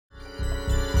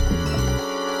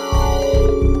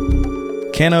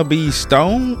Can I be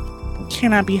stoned?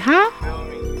 Can I be high?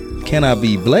 Can I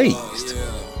be blazed?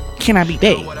 Can I be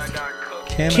dazed?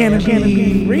 Can I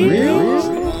be real?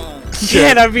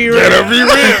 Can I be real?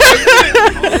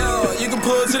 You can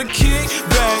pull it to the kick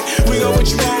back. We know what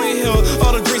you want in here.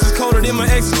 All the drinks is colder than my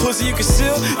ex's pussy. You can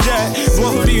seal that.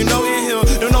 Boy, who do you know in here?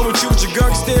 Don't know what you with your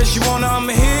girl stare. She wanna,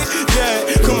 I'ma hit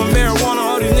that. Come on, marijuana.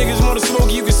 All these niggas wanna smoke.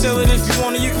 You can sell it if you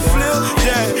want it. You can flip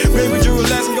that. Baby, do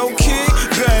relax and go kick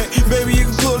back. Baby, you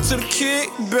can pull it to the kick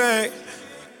back.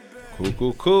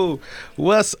 Cool.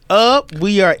 What's up?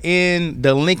 We are in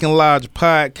the Lincoln Lodge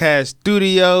Podcast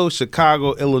Studio,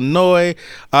 Chicago, Illinois.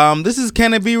 This is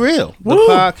Can It Be Real? The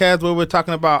podcast where we're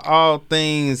talking about all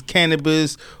things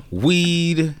cannabis,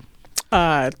 weed.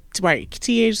 Right,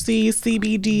 THC,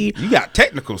 CBD. You got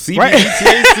technical. CBD, right.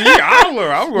 THC, all of it.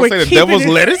 I was going to say the devil's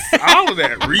lettuce. All of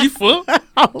that reefer.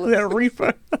 All of that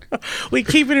reefer. We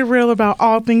keeping it real about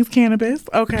all things cannabis,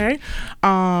 okay?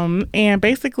 And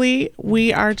basically,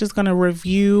 we are just going to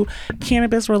review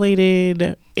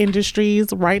cannabis-related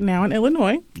industries right now in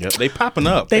Illinois. Yep, they popping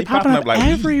up. They popping up like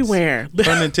everywhere.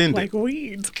 Pun intended. Like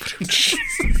weeds.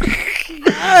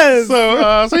 Yes.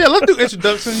 So yeah, let's do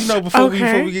introductions. Before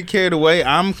we get carried away,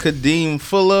 I'm Kadeem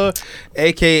Fuller,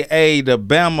 aka the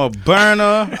Bama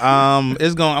Burner. I'm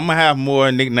gonna have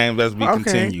more nicknames as we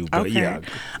continue. But yeah.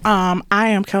 I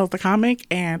am Kels the Comic,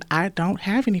 and I don't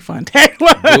have any fun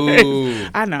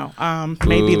taglines. I know.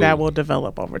 Maybe that will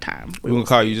develop over time. We're gonna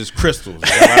call you just Crystals. A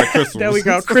lot of crystals. There we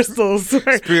go, crystals.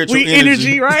 Spiritual we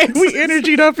energy, right? We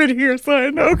energied up in here,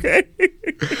 son. Okay.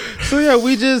 So yeah,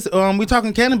 we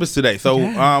talking cannabis today. So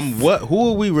yes. who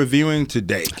are we reviewing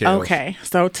today, Kels? Okay,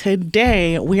 so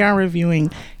today we are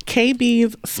reviewing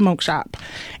KB's Smoke Shop,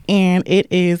 and it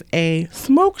is a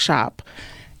smoke shop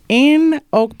in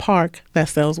Oak Park that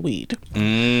sells weed.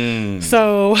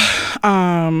 So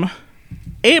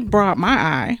it brought my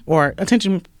eye, or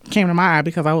attention came to my eye,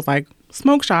 because I was like,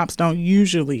 smoke shops don't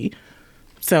usually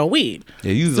sell weed.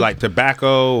 Yeah, you use like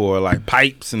tobacco or like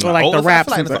pipes and or like the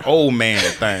wraps. I feel like it's an old man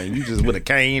thing. You just with a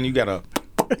cane, you got a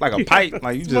pipe,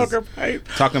 like you just pipe.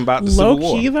 Talking about the Low Civil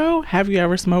War. key though, have you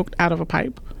ever smoked out of a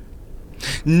pipe?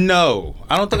 No,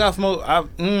 I don't think I smoked. I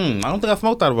don't think I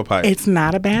smoked out of a pipe. It's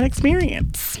not a bad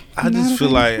experience. I just feel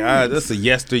like that's a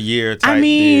yesteryear type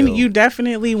deal. You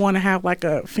definitely want to have like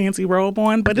a fancy robe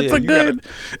on, but it's a good.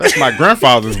 That's my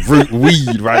grandfather's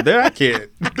weed right there. I can't.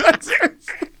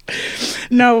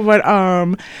 No, but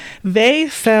they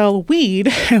sell weed,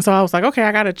 and so I was like, okay,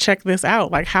 I gotta check this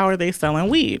out. Like, how are they selling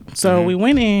weed? So we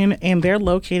went in, and they're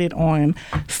located on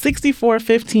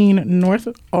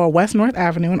 6415 West North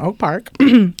Avenue in Oak Park,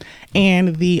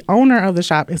 and the owner of the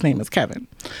shop, his name is Kevin.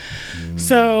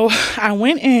 So I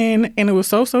went in, and it was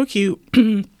so cute.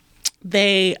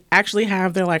 They actually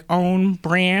have their like own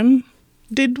brand.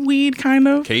 Did weed kind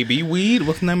of KB weed?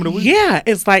 What's the name of the weed? Yeah,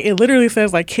 it's like it literally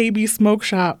says like KB Smoke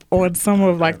Shop on some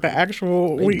of like the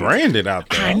actual weed. Branded out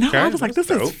there. I know. Okay. I was like, this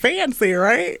is fancy,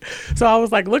 right? So I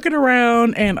was like looking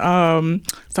around, and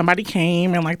somebody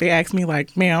came and like they asked me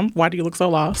like, "Ma'am, why do you look so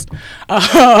lost?"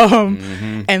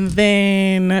 And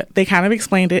then they kind of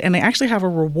explained it, and they actually have a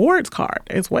rewards card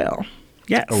as well.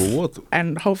 Yes. A reward.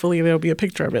 And hopefully there'll be a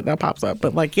picture of it that pops up.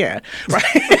 But like, yeah, right.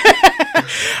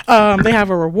 They have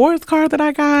a rewards card that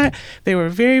I got. They were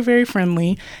very, very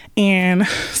friendly. And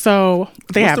so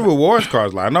What's the rewards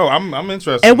cards like? No, I'm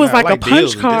interested. It was like a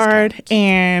punch card,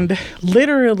 and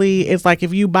literally it's like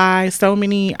if you buy so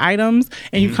many items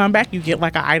and you come back, you get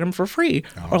like an item for free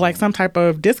or like some type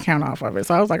of discount off of it.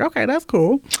 So I was like, okay, that's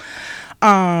cool.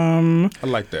 I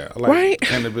like that. I like right?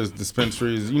 cannabis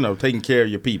dispensaries, taking care of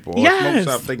your people. Or yes.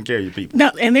 smoke shop taking care of your people. No,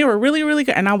 and they were really, really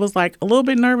good. And I was like a little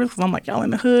bit nervous because I'm like, y'all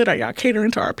in the hood, are y'all catering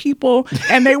to our people?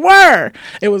 And they were.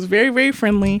 It was very, very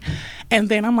friendly. And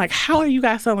then I'm like, how are you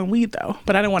guys selling weed though?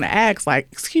 But I didn't want to ask, like,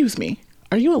 excuse me,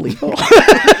 are you illegal? You're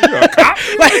a cop?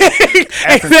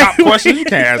 Asking cop questions? You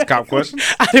can't ask cop questions.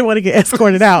 I didn't want to get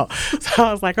escorted out. So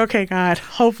I was like, okay, God,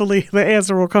 hopefully the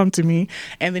answer will come to me.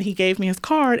 And then he gave me his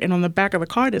card, and on the back of the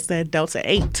card it said Delta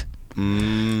 8.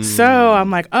 So I'm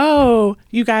like, oh,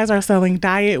 you guys are selling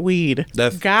diet weed.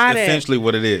 That's Got essentially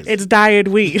what it is. It's diet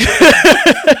weed. So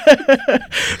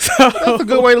that's a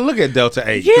good way to look at Delta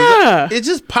 8. Yeah. It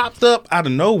just popped up out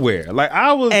of nowhere. Like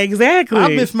Exactly. I've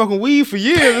been smoking weed for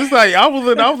years. It's like I was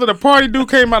at a party, dude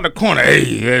came out the corner.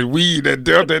 Hey, that weed, that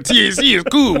Delta THC is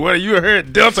cool. What, you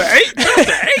heard Delta 8?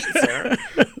 Delta 8, sir.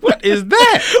 What is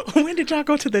that? When did y'all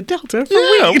go to the Delta for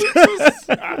weed?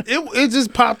 It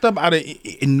just popped up out of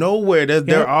nowhere.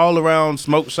 They're all around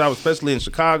smoke shops, especially in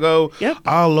Chicago. Yep.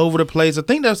 All over the place. I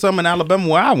think there's some in Alabama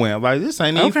where I went. Like, this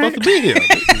ain't even supposed to be here.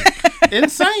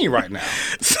 insane right now.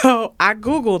 So I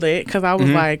Googled it because I was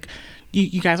like,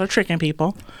 you guys are tricking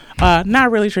people.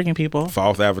 Not really tricking people.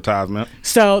 False advertisement.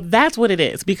 So that's what it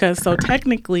is. Because so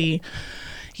technically,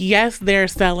 yes, they're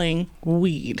selling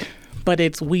weed, but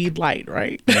it's weed light,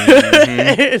 right?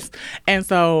 And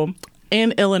so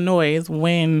in Illinois,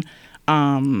 when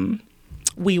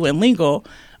we went legal,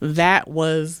 that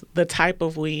was the type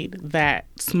of weed that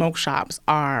smoke shops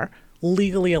are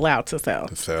legally allowed to sell.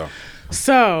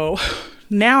 So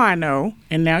now I know,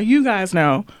 and now you guys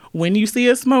know, when you see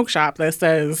a smoke shop that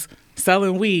says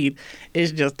selling weed,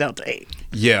 it's just Delta 8.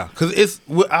 Yeah, because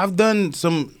I've done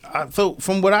some. So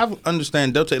from what I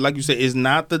understand, Delta 8, like you said, is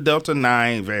not the Delta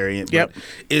 9 variant. Yep. But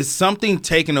it's something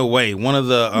taken away. One of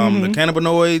the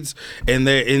cannabinoids, and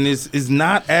is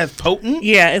not as potent.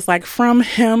 Yeah, it's like from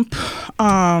hemp.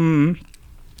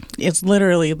 It's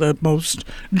literally the most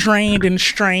drained and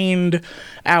strained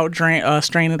out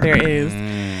strain that there is.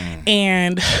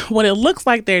 And what it looks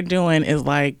like they're doing is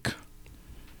like,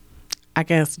 I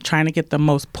guess, trying to get the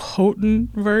most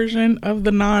potent version of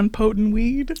the non-potent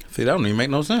weed. See, that don't even make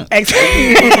no sense.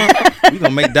 Exactly. We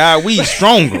gonna make dye weed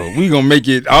stronger. We gonna make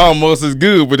it almost as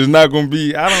good, but it's not gonna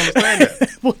be. I don't understand that.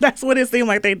 Well, that's what it seemed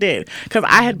like they did. Because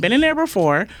I had been in there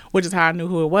before, which is how I knew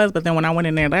who it was. But then when I went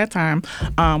in there that time,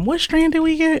 what strand did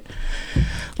we get?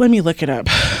 Let me look it up.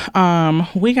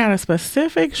 We got a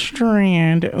specific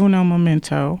strand, Uno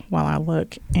Momento, while I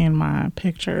look in my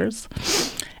pictures.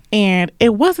 And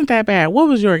it wasn't that bad. What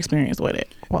was your experience with it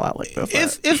while I looked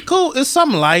this up? It's cool. It's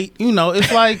something light.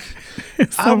 It's like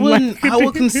I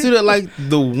would consider it like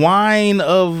the wine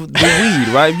of the weed,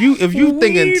 right? If you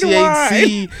thinking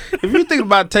THC, if you thinking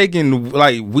about taking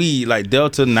like weed, like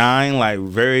Delta 9, like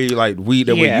very like weed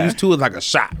that we're used to, it's like a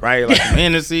shot, right? Like some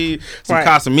Hennessy, some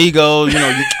Casamigos,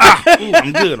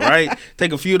 I'm good, right?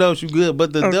 Take a few of those, you good.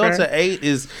 But the Delta 8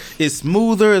 is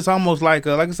smoother. It's almost like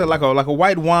like I said, like a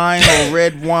white wine or a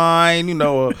red wine,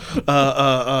 a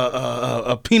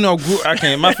Pinot Grigio. I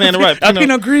can't. My fan right. A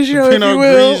Pinot Grigio, if you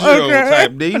will.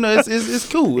 Type. It's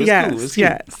cool. It's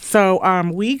cool.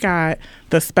 So we got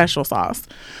the special sauce,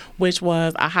 which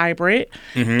was a hybrid.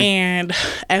 And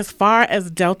as far as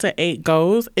Delta 8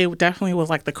 goes, it definitely was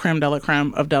like the creme de la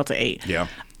creme of Delta 8. Yeah.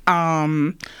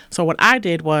 So what I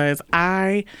did was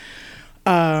I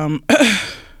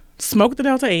smoked the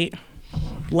Delta 8,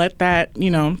 let that,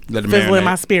 fizzle in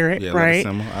my spirit, right?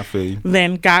 I feel you.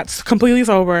 Then got completely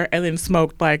sober and then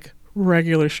smoked like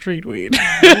regular street weed.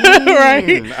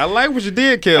 Right? I like what you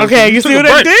did, Kel. Okay, you see what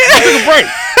I did? I took a break.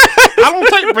 I don't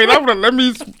take a break. I'm gonna let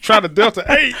me try the Delta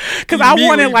 8. Because I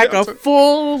wanted like a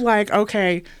full, like,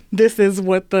 okay, this is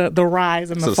what the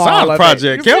rise and the fall solid of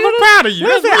project. It. Kel, I'm proud of you.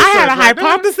 I had a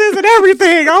hypothesis and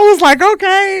everything. I was like,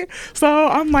 okay. So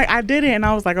I'm like, I did it and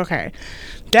I was like, okay,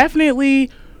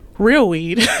 definitely real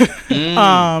weed.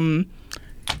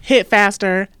 Hit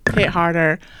faster, hit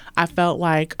harder. I felt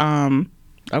like,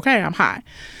 okay, I'm high.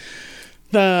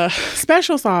 The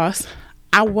special sauce,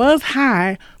 I was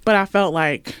high, but I felt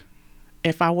like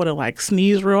if I would have like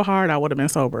sneezed real hard, I would have been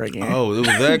sober again. Oh, it was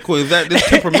that cool. This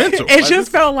temperamental. It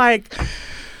just felt like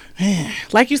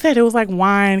you said, it was like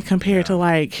wine compared to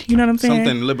like, you know what I'm saying?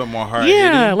 Something a little bit more hard.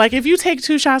 Yeah, like if you take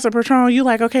 2 shots of Patron, you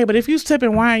like, okay, but if you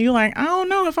sipping wine, you like, I don't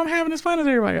know if I'm having as fun as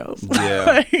everybody else.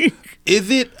 Yeah.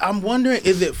 I'm wondering,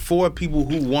 is it for people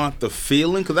who want the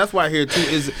feeling? Because that's why I hear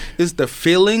too, is the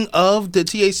feeling of the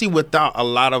THC without a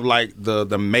lot of like the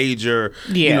major,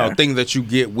 things that you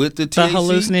get with the THC? The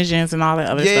hallucinogens and all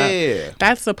that other stuff.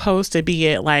 That's supposed to be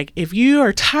it. Like if you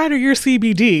are tired of your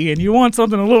CBD and you want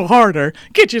something a little harder,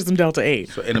 get you some Delta 8.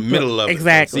 So in the middle of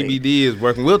exactly. it, CBD is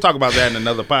working. We'll talk about that in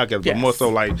another podcast, but more so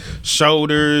like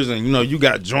shoulders and you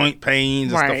got joint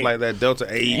pains and stuff like that. Delta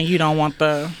 8, and you don't want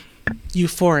the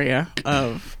euphoria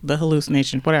of the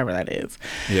hallucination, whatever that is.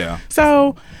 Yeah.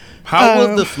 So how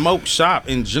was the smoke shop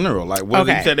in general? Like,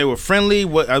 you said they were friendly.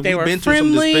 We've been to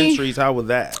some dispensaries. How was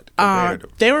that?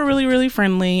 They were really, really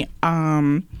friendly.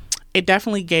 It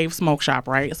definitely gave smoke shop,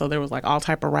 right? So there was like all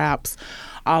type of wraps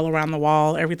all around the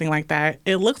wall, everything like that.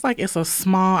 It looks like it's a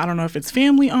small, I don't know if it's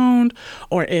family owned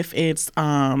or if it's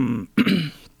how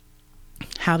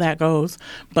that goes,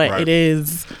 but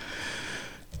it's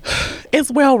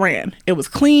well ran. It was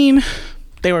clean.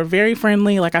 They were very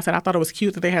friendly. Like I said, I thought it was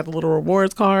cute that they had the little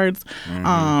rewards cards.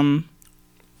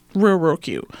 Real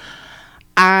cute.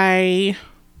 I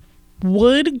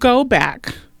would go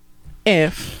back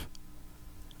if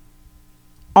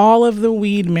all of the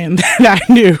weed men that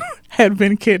I knew had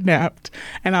been kidnapped,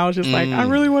 and I was just like, I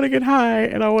really want to get high,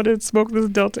 and I want to smoke this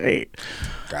Delta 8.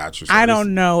 Gotcha. So I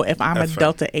don't know if I'm a fair.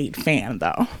 Delta 8 fan,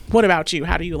 though. What about you?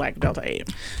 How do you like Delta 8?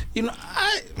 You know,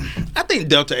 I think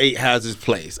Delta 8 has its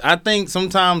place. I think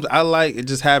sometimes I like it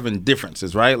just having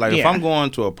differences, right? Like if I'm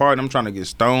going to a party, I'm trying to get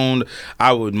stoned,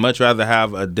 I would much rather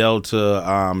have a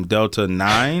Delta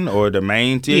 9 or the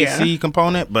main THC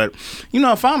component. But you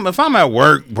know, if I'm at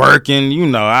work working, you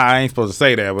know, I ain't supposed to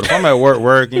say that, but if I'm at work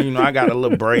working, you know, I got a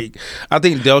little break, I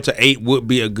think Delta 8 would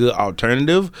be a good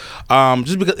alternative,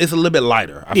 just because it's a little bit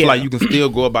lighter. I feel like you can still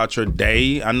go about your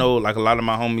day. I know, like, a lot of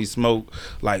my homies smoke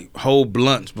like whole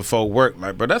blunts before work.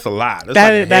 Like, but that's a lot. That's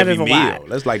like a heavy meal. Lot.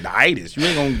 That's like the itis. You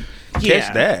ain't gonna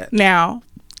catch that. Now,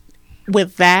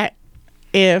 with that,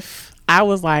 if I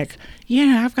was like,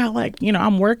 I've got like, you know,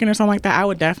 I'm working or something like that, I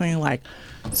would definitely like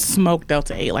smoke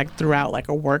Delta 8 like throughout like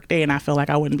a work day, and I feel like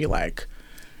I wouldn't be like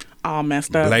all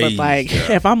messed up. Blaze, but like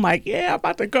if I'm like, I'm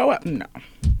about to go up, no.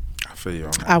 For you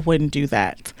on that. I wouldn't do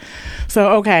that.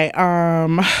 So okay,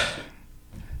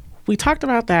 we talked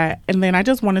about that, and then I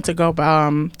just wanted to go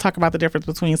talk about the difference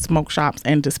between smoke shops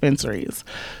and dispensaries.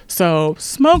 So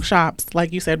smoke shops,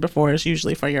 like you said before, is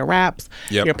usually for your wraps,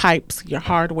 your pipes, your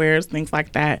hardwares, things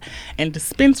like that. And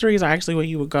dispensaries are actually where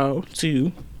you would go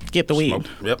to get the weed.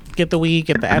 Get the weed,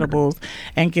 get the edibles,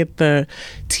 and get the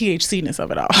THC-ness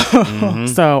of it all.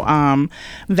 So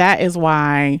that is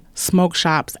why smoke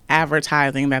shops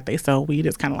advertising that they sell weed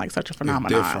is kind of like such a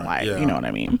phenomenon. Like, you know what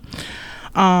I mean?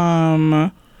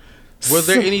 Were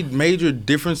there any major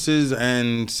differences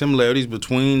and similarities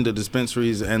between the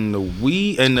dispensaries and the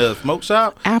weed and the smoke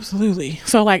shop? Absolutely.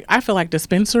 So like I feel like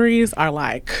dispensaries are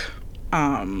like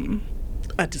a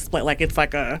display, like it's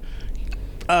like a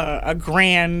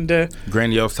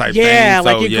grandiose type thing. Yeah,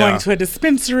 like you're going to a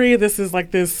dispensary. This is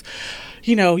like this,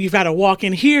 you know, you've got to walk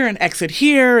in here and exit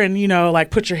here and, you know,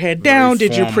 like put your head down.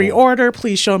 Did you pre-order?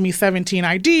 Please show me 17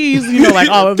 IDs. You know, like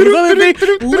all of these other things.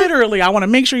 Literally, I want to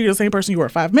make sure you're the same person you were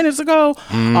 5 minutes ago.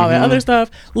 All that other stuff.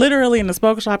 Literally in the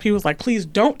smoke shop, he was like, please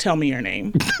don't tell me your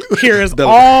name. Here is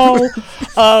all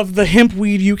of the hemp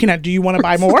weed you can have. Do you want to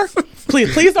buy more?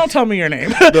 Please don't tell me your name.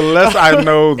 The less I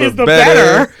know, the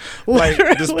better. Like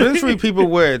Literally. dispensary people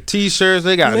wear T-shirts.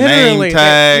 They got name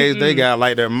tags. They got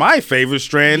like my favorite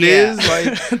strand is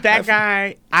like that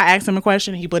guy. I asked him a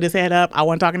question. He put his head up. I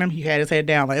wasn't talking to him. He had his head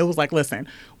down. Like it was like, listen,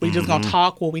 we just gonna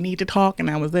talk what we need to talk, and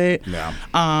that was it. Yeah.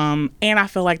 And I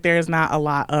feel like there's not a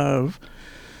lot of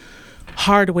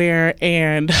hardware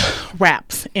and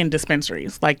wraps in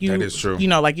dispensaries. Like that is true. You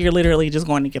know, like you're literally just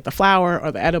going to get the flower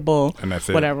or the edible, and that's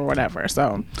it. Whatever.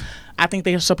 So I think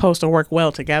they're supposed to work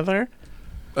well together.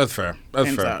 That's fair.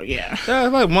 That's fair. So, yeah, it's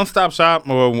like one-stop shop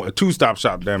or a two-stop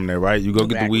shop damn near, right? You go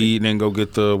get the weed and then go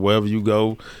get the wherever you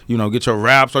go, you know, get your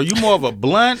wraps. Are you more of a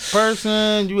blunt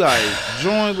person? You like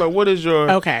joints? Like what is your...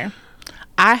 Okay.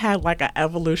 I had like an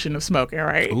evolution of smoking,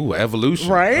 right? Ooh, evolution.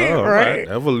 Right.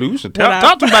 Evolution.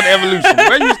 Talk to me about the evolution.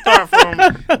 Where you start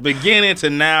from beginning to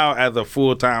now as a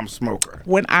full-time smoker?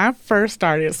 When I first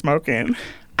started smoking,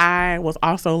 I was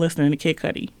also listening to Kid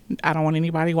Cudi. I don't want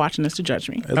anybody watching this to judge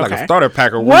me. It's like a starter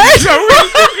pack of weed.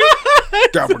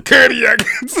 What? Got my cardiac.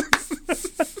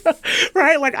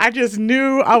 Right? Like I just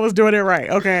knew I was doing it right.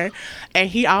 Okay. And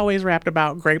he always rapped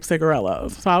about grape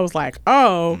cigarillos. So I was like,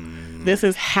 this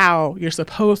is how you're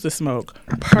supposed to smoke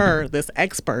per this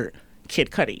expert,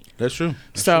 Kid Cudi. That's true.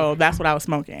 That's what I was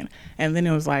smoking. And then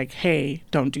it was like, hey,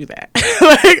 don't do that.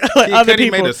 like other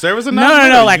people made a service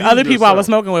announcement? No. Like other people I was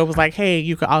smoking with was like, hey,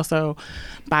 you could also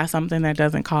buy something that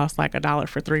doesn't cost like $1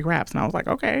 for 3 wraps. And I was like,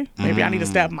 okay, maybe I need to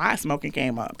step my smoking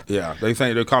game up. Yeah, they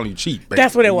think they're calling you cheap. Basically.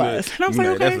 That's what it was. And I was like,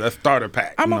 okay. That's a starter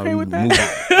pack. I'm okay with that. Move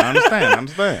on. I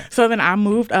understand. So then I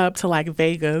moved up to like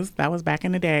Vegas. That was back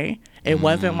in the day. It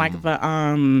wasn't like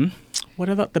the what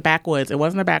are the backwoods? It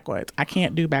wasn't the backwoods. I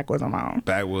can't do backwoods on my own.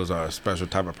 Backwoods are a special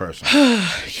type of person.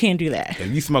 Can't do that.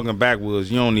 If you smoking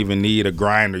backwoods, you don't even need a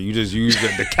grinder. You just use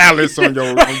the callus on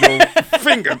your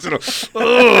finger.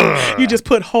 You just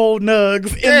put whole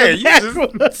nugs in the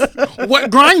backwoods. What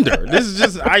grinder? This is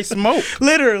just I smoke.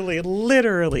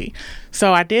 Literally.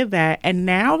 So I did that, and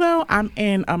now though I'm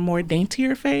in a more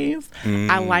daintier phase.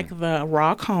 I like the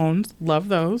raw cones. Love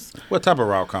those. What type of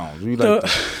raw cones? You like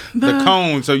the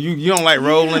cones? So you don't like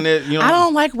rolling it? You know? I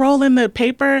don't like rolling the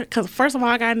paper because first of all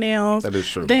I got nails. That is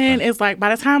true. Then it's like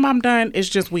by the time I'm done, it's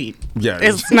just weed. Yeah,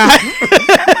 it's not.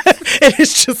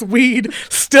 It's just weed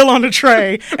still on the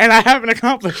tray, and I haven't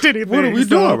accomplished anything. What are we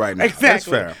doing right now? Exactly. That's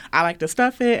fair. I like to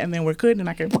stuff it, and then we're good, and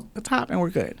I can put the top, and we're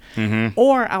good.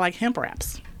 Or I like hemp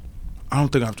wraps. I don't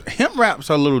think hemp wraps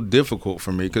are a little difficult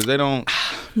for me because they don't.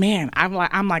 Man,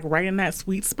 I'm like right in that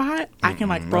sweet spot. I can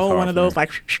like roll one of those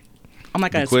like. I'm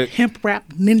like a quick? hemp wrap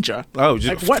ninja. Oh,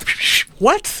 just like what?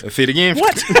 What? say it again.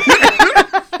 What?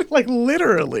 Like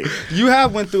literally. You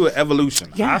have went through an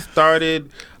evolution. Yeah. I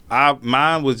started.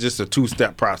 Mine was just a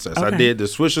 2-step process. I Okay. did the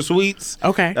Swisher Sweets.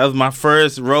 Okay. That was my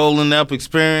first rolling up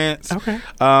experience. Okay.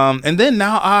 And then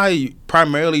now I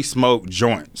primarily smoke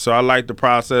joints. So I like the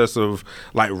process of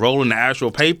like rolling the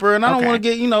actual paper, and I don't Okay. want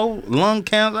to get lung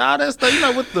cancer, all that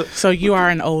stuff. With the So you are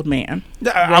an old man.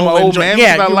 I'm an old man.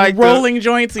 Yeah, but I like rolling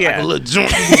joints. like Yeah, a little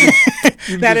joint.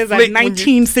 that is a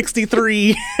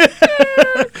 1963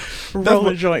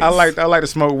 rolling joints. I like to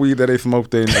smoke weed that they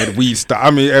smoked at weed stock.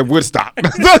 I mean at Woodstock.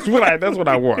 That's what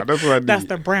I want. That's what I need. That's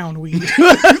the brown weed.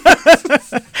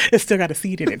 It's still got a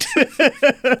seed in it.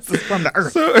 It's from the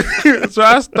earth. So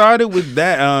I started with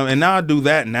that, and now I do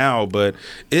that now. But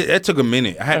it took a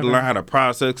minute. I had to learn how to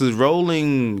process because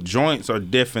rolling joints are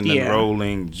different than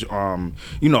rolling,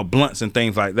 blunts and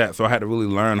things like that. So I had to really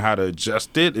learn how to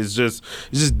adjust it. It's just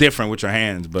different with your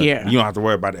hands, but you don't have to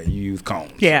worry about that. You use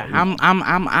cones. Yeah, so,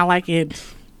 I like it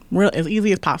real as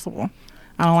easy as possible.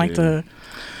 I don't like to.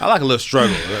 I like a little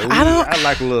struggle. I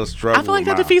like a little struggle. I feel like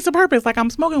that defeats the purpose. Like I'm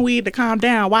smoking weed to calm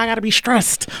down. Why I gotta be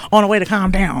stressed on the way to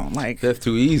calm down? Like that's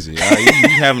too easy. You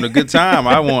having a good time.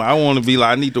 I want to be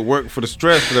like I need to work for the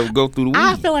stress that go through the weed.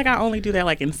 I feel like I only do that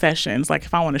like in sessions. Like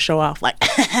if I want to show off, like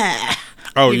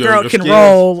your girl can skills.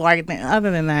 roll. Like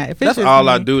other than that, if that's it's all me,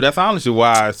 I do. That's honestly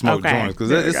why I smoke Okay, joints because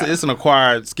there we it's go. an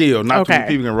acquired skill. Not too Okay.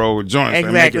 many people can roll with joints.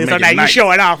 Exactly. And So make now it you nice.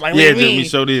 showing off. Like Yeah, let let me me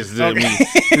show this. Okay.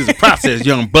 This is a process,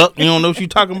 young buck. You don't know what you're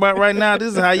talking about right now.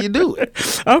 This is how you do it.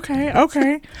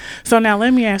 Okay. So now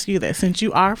let me ask you this: since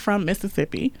you are from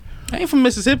Mississippi, I ain't from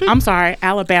Mississippi. I'm sorry,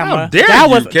 Alabama. How dare that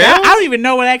you, was Kel? I don't even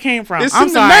know where that came from. It's I'm in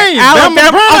sorry, the name.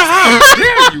 Alabama. How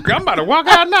dare you? I'm about to walk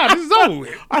out now. This is over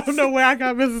with. I don't know where I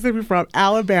got Mississippi from.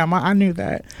 Alabama. I knew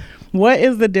that. What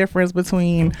is the difference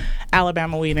between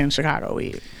Alabama weed and Chicago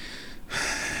weed?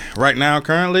 Right now,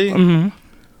 currently,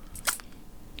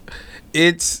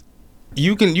 it's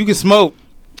you can smoke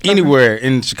anywhere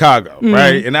in Chicago,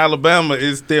 right? In Alabama,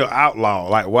 it's still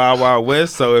outlawed, like Wild Wild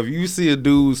West. So if you see a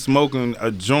dude smoking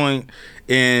a joint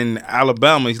in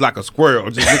Alabama, he's like a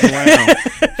squirrel, just looking around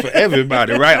for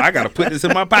everybody, right? I gotta put this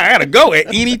in my pocket. I gotta go at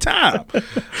any time.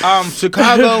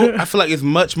 Chicago, I feel like it's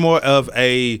much more of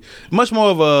a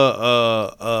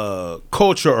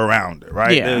culture around it,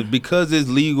 right? Yeah. Because it's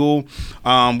legal,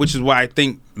 which is why I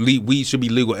think weed should be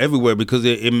legal everywhere because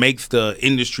it makes the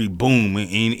industry boom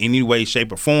in any way,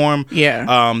 shape, or form.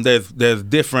 Yeah. There's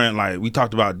different, like we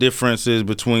talked about differences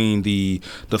between the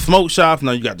smoke shops.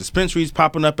 Now you got dispensaries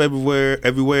popping up everywhere.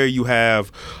 You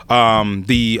have a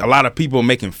lot of people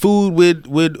making food with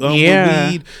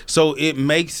weed. So it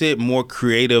makes it more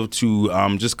creative to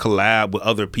just collab with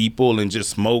other people and just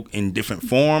smoke in different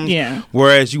forms. Yeah.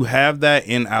 Whereas you have that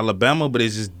in Alabama, but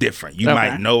it's just different. You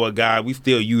might know a guy. We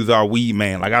still use our weed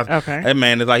man. Like that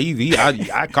man is like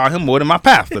I call him more than my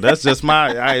pastor. That's just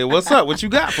my what's up? What you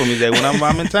got for me there when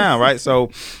I'm in town, right? So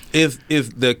if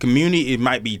the community, it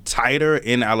might be tighter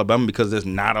in Alabama because there's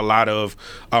not a lot of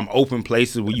open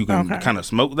places where you can kind of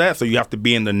smoke that. So you have to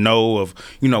be in the know of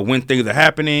when things are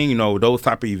happening, those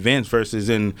type of events versus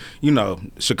in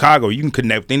Chicago, you can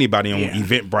connect with anybody on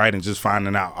Eventbrite and just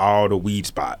finding out all the weed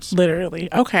spots.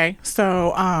 Literally. Okay.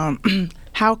 So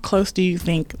how close do you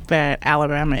think that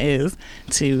Alabama is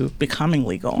to becoming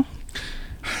legal?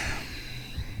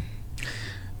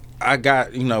 I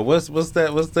got, what's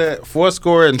that?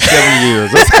 4.7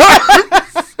 years.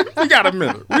 We got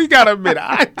a minute.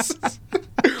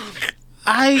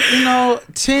 I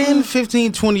 10,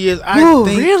 15, 20 years. I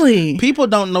think really? People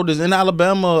don't know this. In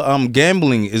Alabama,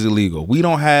 gambling is illegal. We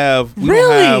don't have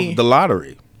the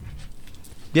lottery.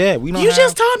 Yeah, we don't. You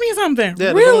just taught me something.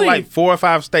 Yeah, really? Like 4 or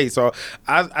 5 states. So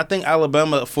I think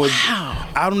Alabama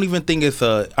I don't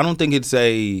think it's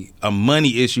a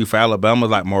money issue for Alabama,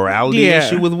 like morality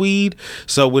issue with weed.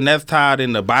 So when that's tied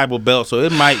in the Bible Belt, so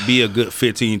it might be a good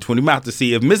 15, 20. We might have to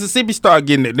see if Mississippi start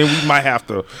getting it, then we might have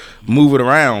to move it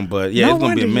around. But yeah, no it's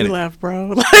gonna be a minute. You left, bro.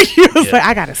 Like you was like,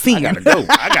 I gotta see. I gotta go.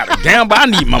 I gotta gamble. I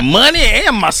need my money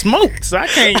and my smoke, so I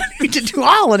can't. I need to do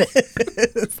all of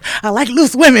this. I like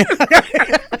loose women.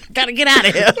 Gotta get out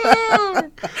of here.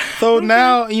 So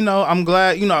now, I'm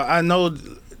glad, I know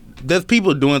there's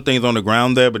people doing things on the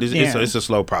ground there, but it's a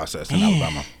slow process in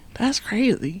Alabama. That's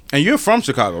crazy. And you're from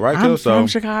Chicago, right, I'm Kil? from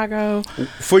Chicago.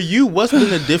 For you, what's been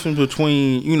the difference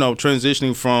between,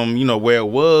 transitioning from, where it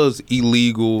was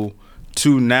illegal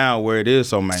to now where it is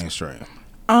so mainstream?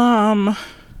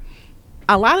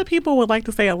 A lot of people would like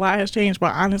to say a lot has changed,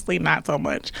 but honestly, not so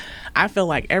much. I feel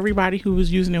like everybody who was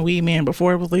using the weed man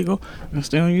before it was legal is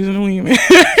still using the weed man.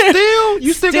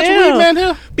 You still got your weed man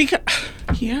here? Because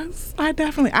Yes, I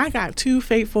got 2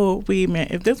 faithful weed men.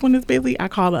 If this one is busy, I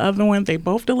call the other one. They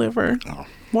both deliver. Oh.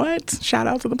 What? Shout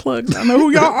out to the plugs. I know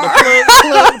who y'all are.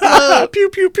 plug. Pew,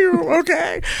 pew, pew.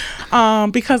 Okay.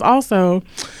 Because also,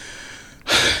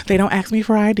 they don't ask me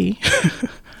for ID.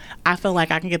 I feel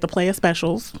like I can get the player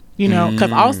specials,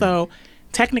 because also,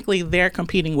 technically, they're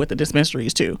competing with the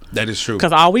dispensaries too. That is true.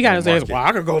 Because all we got to say is, well,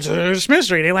 I could go to the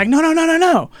dispensary. They're like,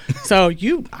 no. So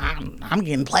I'm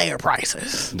getting player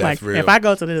prices. That's real. If I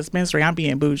go to the dispensary, I'm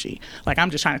being bougie. Like,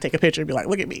 I'm just trying to take a picture and be like,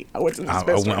 look at me. I went to the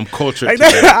dispensary. I'm cultured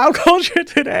today. I'm cultured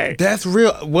today. That's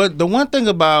real. The one thing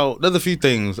there's a few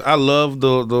things. I love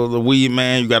the weed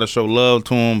man. You got to show love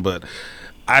to him, but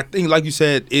I think, like you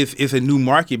said, it's a new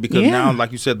market because now,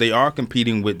 like you said, they are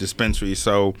competing with dispensaries.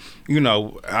 So,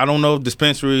 I don't know if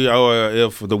dispensary or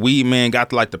if the weed man got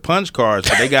the punch cards,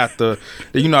 but they got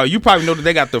you probably know that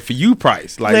they got the for you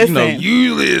price. Like,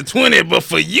 usually it's 20, but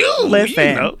for you,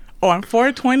 listen, on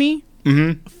 420,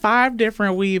 5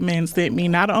 different weed men sent me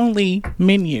not only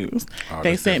menus,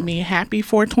 they sent me happy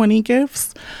 420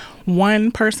 gifts.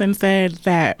 One person said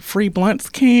that free blunts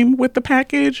came with the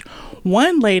package.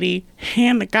 One lady,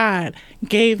 hand to God,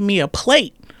 gave me a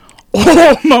plate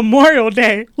on Memorial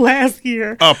Day last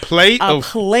year. A plate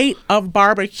of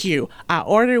barbecue. I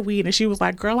ordered weed and she was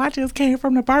like, girl, I just came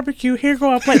from the barbecue. Here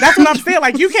go a plate. That's what I'm saying.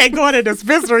 Like, you can't go to the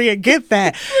dispensary and get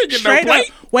that. Straight up.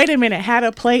 Wait a minute. Had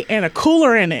a plate and a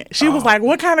cooler in it. She was like,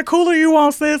 what kind of cooler you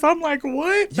want, sis? I'm like,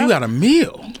 what? You got a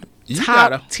meal.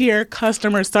 Top tier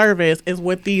customer service is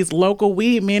what these local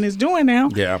weed men is doing now.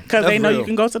 Yeah, because they know you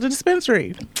can go to the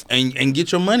dispensary and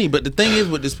get your money. But the thing is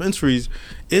with dispensaries,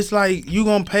 it's like you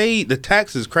gonna pay the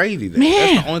tax is crazy. There.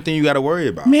 Man, that's the only thing you got to worry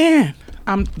about. Man,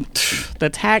 the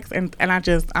tax and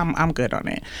I'm good on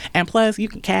it. And plus, you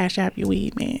can cash app your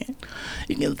weed man.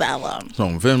 You can sell them. So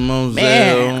Venmo,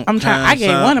 man, I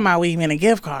gave one of my weed men a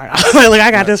gift card. I was like, look,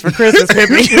 I got this for Christmas,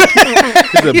 Pippi.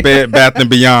 It's a Bed Bath and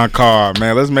Beyond card,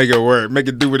 man. Let's make it work. Make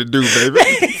it do what it do, baby.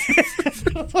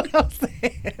 That's what I'm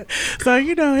saying. So,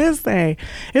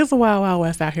 it's a wild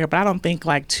west out here, but I don't think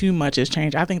too much has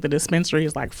changed. I think the dispensary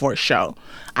is for show.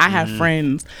 I have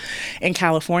friends in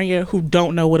California who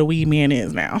don't know what a weed man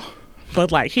is now.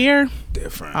 But here,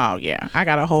 different. Oh yeah. I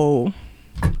got a whole,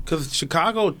 because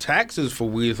Chicago taxes for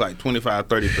weed is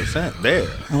 25-30% there.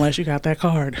 Unless you got that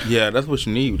card. Yeah, that's what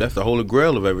you need. That's the holy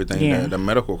grail of everything. Yeah. The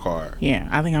medical card. Yeah,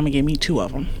 I think I'm gonna get me 2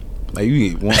 of them. Like you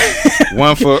need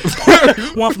one for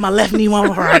one for my left knee,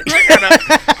 one for right.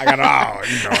 I got all.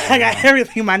 I got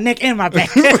everything, my neck and my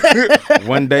back.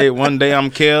 one day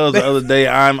I'm Kels. The other day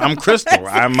I'm Crystal.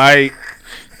 I might.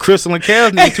 Crystal and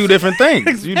Kels need 2 different things.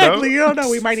 Exactly. You don't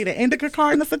know. We might need an indica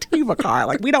card and a sativa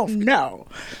card. We don't know.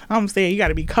 I'm saying you got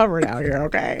to be covered out here,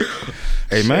 okay?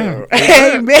 Amen.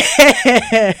 Amen.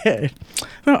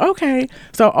 Okay.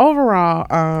 So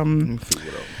overall,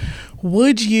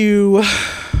 would you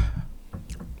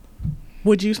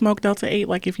smoke Delta 8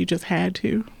 if you just had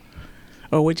to?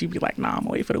 Or would you be like, nah, I'm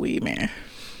gonna wait for the weed man?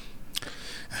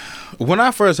 When I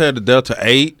first had the Delta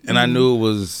 8 and I knew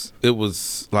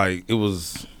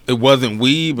it wasn't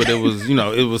weed, but it was,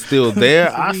 it was still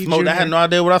there. I smoked. I had no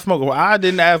idea what I smoked. I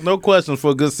didn't ask no questions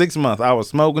for a good 6 months. I was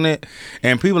smoking it,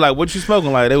 and people were like, "What you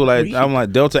smoking?" They were like, "I'm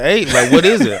like Delta 8." Like, what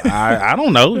is it? I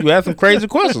don't know. You ask some crazy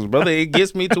questions, brother. It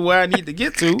gets me to where I need to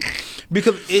get to,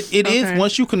 because it is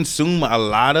once you consume a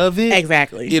lot of it,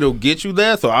 exactly, it'll get you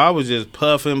there. So I was just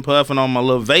puffing on my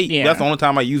little vape. Yeah. That's the only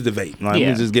time I use the vape. Let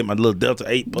me just get my little Delta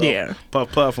 8 puff. Yeah.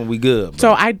 Puff, and we good. Bro.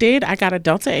 So I got a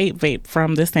Delta 8 vape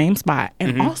from the same spot,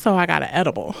 and also I got an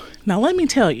edible. Now let me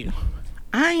tell you,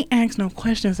 I ain't asked no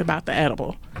questions about the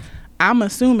edible. I'm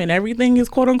assuming everything is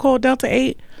quote unquote Delta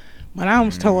 8, but I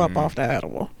was tore up off the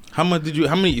edible. How much did you?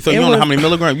 How many? So you don't know how many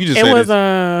milligrams? You just said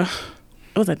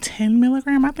it was a 10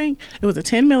 milligram, I think. It was a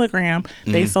 10 milligram.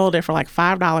 They sold it for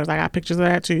 $5. I got pictures of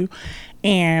that too.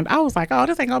 And I was like, oh,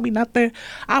 this ain't gonna be nothing.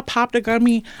 I popped a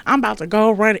gummy. I'm about to go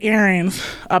run errands.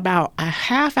 About a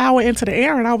half hour into the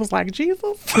errand, I was like,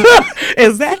 Jesus,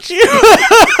 is that you?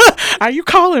 Are you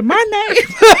calling my name?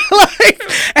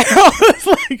 And I was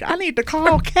like, I need to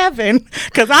call Kevin,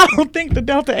 because I don't think the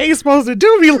Delta 8 is supposed to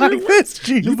do me like this,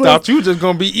 Jesus. You thought you was just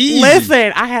gonna be easy.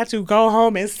 Listen, I had to go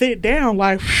home and sit down,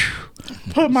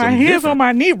 put my hands on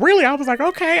my knee. Really, I was like,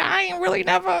 okay, I ain't really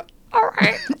never. All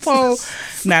right. So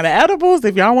now the edibles,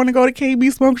 if y'all want to go to KB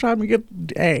Smoke Shop and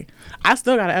get, I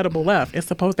still got an edible left. It's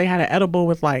supposed they had an edible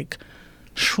with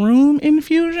shroom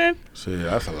infusion. See,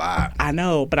 that's a lot. I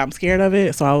know, but I'm scared of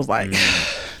it. So I was like,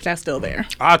 that's still there.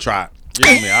 I'll try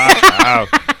it. I'll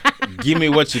give me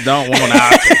what you don't want.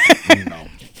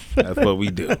 That's what we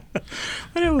do.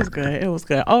 But it was good. It was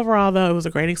good. Overall, though, it was a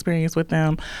great experience with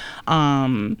them.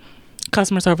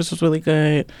 Customer service was really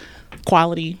good.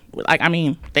 Quality, like, I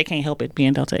mean, they can't help it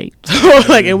being Delta 8. So,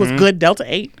 like, it was good Delta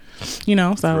 8, you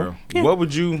know, so. Yeah. What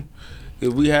would you,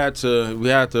 if we had to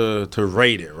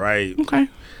rate it, right? Okay.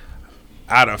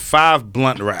 Out of 5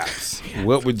 blunt wraps,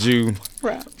 what would you,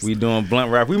 we doing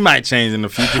blunt wrap. We might change in the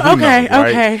future. Who knows, right?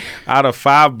 Okay. Out of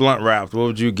 5 blunt wraps, what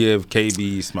would you give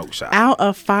KB Smoke Shop? Out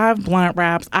of 5 blunt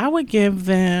wraps, I would give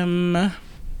them.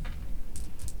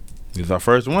 This is our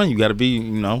first one. You got to be,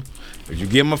 you know, if you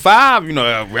give them a 5, you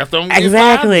know, rest of them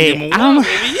Exactly. Give them a 1,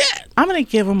 I'm going to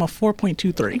give them a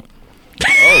 4.23.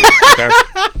 Oh, okay.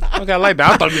 Okay, I like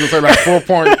that. I thought you were going to say like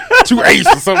 4.28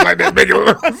 or something like that.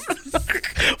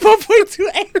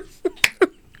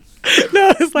 4.28.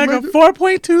 No, it's like a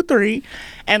 4.23.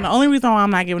 And the only reason why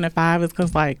I'm not giving it 5 is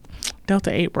because, like,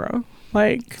 Delta 8, bro.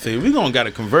 Like, see, we gonna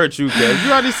gotta convert you because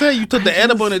you already said you took the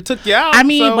edible and it took you out. I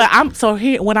mean, so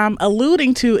here, what I'm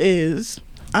alluding to is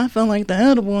I feel like the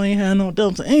edible ain't had no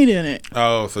Delta 8 in it.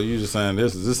 Oh, so you just saying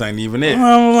this ain't even it.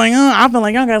 I'm like, I feel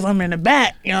like y'all got something in the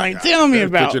back. You're like, tell me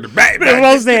about. Put you in the back.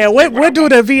 I'm saying, what do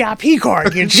the VIP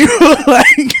card get you?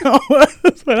 Like,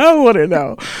 that's what I want to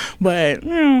know. But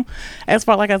as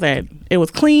far, like I said, it was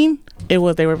clean. They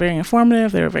were very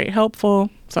informative. They were very helpful.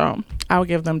 So I would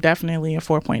give them definitely a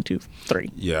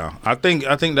 4.23. Yeah, I think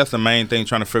that's the main thing,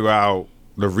 trying to figure out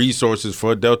the resources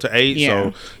for Delta 8.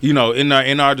 Yeah. So, you know, in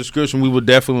our description, we will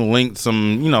definitely link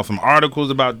some articles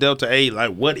about Delta 8,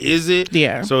 like what is it?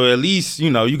 Yeah. So at least, you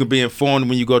know, you can be informed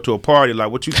when you go to a party,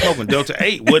 like, what you smoking? Delta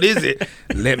 8, what is it?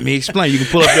 Let me explain. You can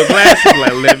pull up your glasses,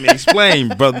 like, let me explain,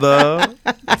 brother.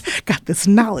 Got this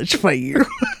knowledge for you.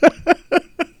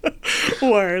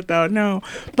 Word though, no.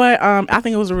 But I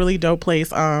think it was a really dope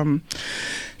place.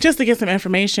 Just to get some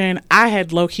information, I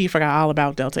had low-key forgot all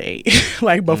about Delta 8.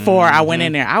 Like, before I went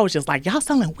in there, I was just like, y'all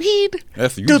selling weed?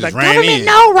 That's you. Do just the ran government in.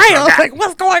 know? Right? I was like,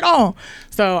 what's going on?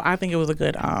 So I think it was a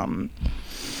good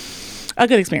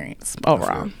experience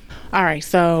overall. All right,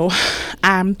 so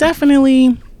I'm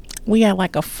definitely, we had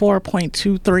like a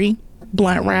 4.23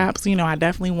 blunt wraps. You know, I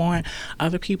definitely want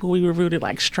other people we reviewed it,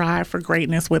 like, strive for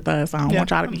greatness with us. I don't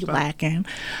want y'all to be lacking.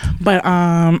 But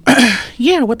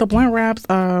yeah, with the blunt wraps,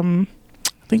 I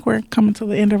think we're coming to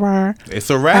the end of our. It's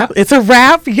a wrap. It's a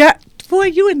wrap. Yeah. Boy,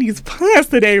 you in these puns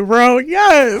today, bro.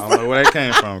 Yes. I don't know where that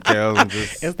came from,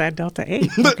 Kels. It's that Delta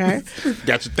 8, okay?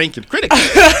 Got you thinking critically.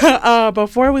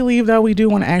 Before we leave, though, we do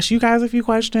want to ask you guys a few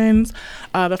questions.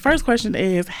 The first question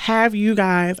is, have you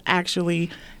guys actually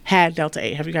had Delta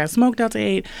 8? Have you guys smoked Delta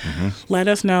 8? Let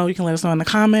us know. You can let us know in the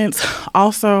comments.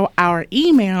 Also, our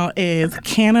email is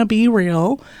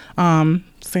cannabereal,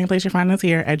 same place you're finding us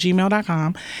here, at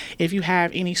gmail.com. If you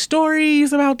have any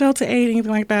stories about Delta 8,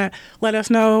 anything like that, let us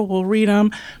know. We'll read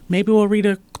them. Maybe we'll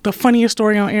read the funniest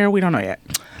story on air. We don't know yet.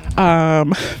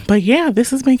 But yeah,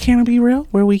 this has been Canna Be Real,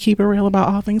 where we keep it real about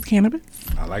all things cannabis.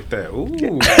 I like that.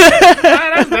 Ooh.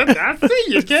 I see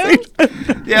you, Kim.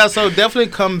 Yeah, so definitely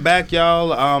come back,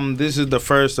 y'all. This is the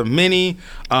first of many.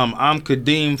 I'm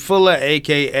Kadeem Fuller,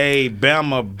 a.k.a.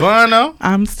 Bama Burner.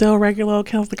 I'm still regular old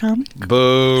Kels the Comic.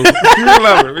 Boo. We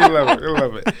love it. We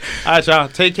love it. All right, y'all.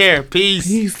 Take care.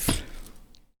 Peace.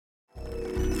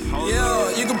 Yeah,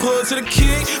 you can pull it to the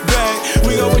kick back.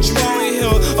 We got what you want in here.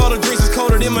 All the drinks is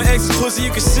colder than my ex's pussy.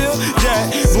 You can seal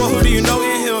that. Boy, who do you know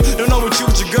in here? Don't know what you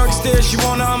with your girl instead. She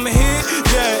wanna, I'ma hit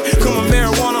that. Come on,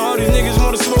 marijuana. All these niggas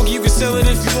wanna smoke. You can sell it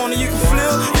if you wanna. You can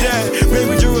flip that.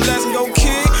 Baby, you relax and go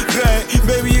kick back.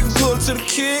 Baby, you can pull it to the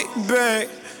kick back.